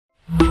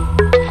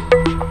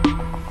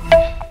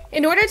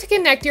In order to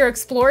connect your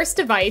Xploris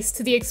device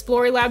to the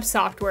XploriLab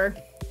software,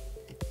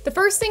 the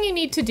first thing you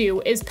need to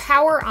do is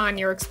power on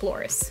your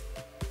Xploris.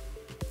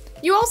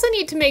 You also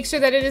need to make sure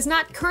that it is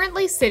not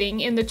currently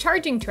sitting in the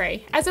charging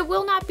tray, as it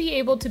will not be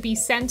able to be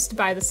sensed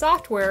by the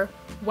software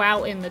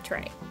while in the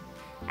tray.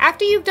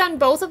 After you've done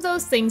both of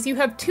those things, you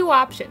have two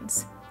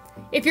options.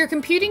 If your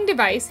computing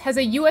device has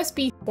a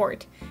USB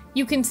port,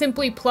 you can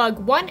simply plug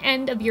one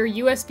end of your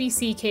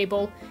USB-C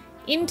cable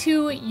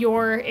into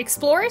your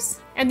Xploris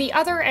and the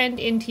other end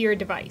into your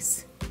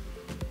device.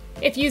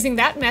 If using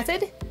that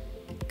method,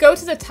 go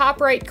to the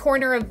top right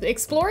corner of the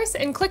Xploris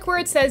and click where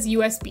it says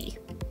USB.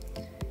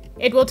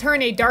 It will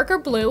turn a darker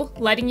blue,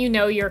 letting you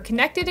know your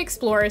connected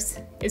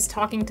Xploris is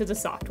talking to the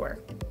software.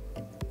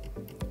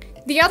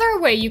 The other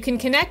way you can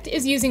connect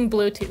is using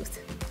Bluetooth.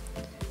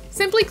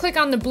 Simply click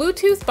on the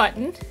Bluetooth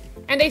button,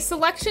 and a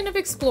selection of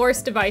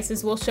Xploris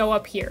devices will show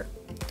up here.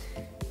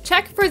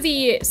 Check for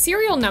the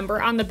serial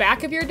number on the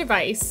back of your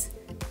device.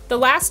 The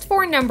last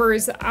four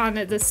numbers on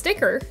the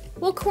sticker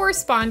will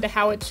correspond to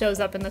how it shows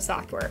up in the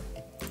software.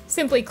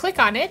 Simply click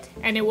on it,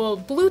 and it will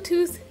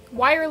Bluetooth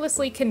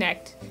wirelessly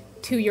connect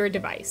to your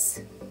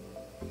device.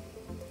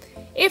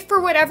 If for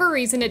whatever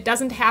reason it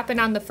doesn't happen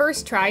on the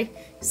first try,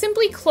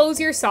 simply close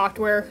your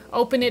software,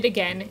 open it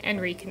again, and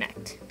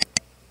reconnect.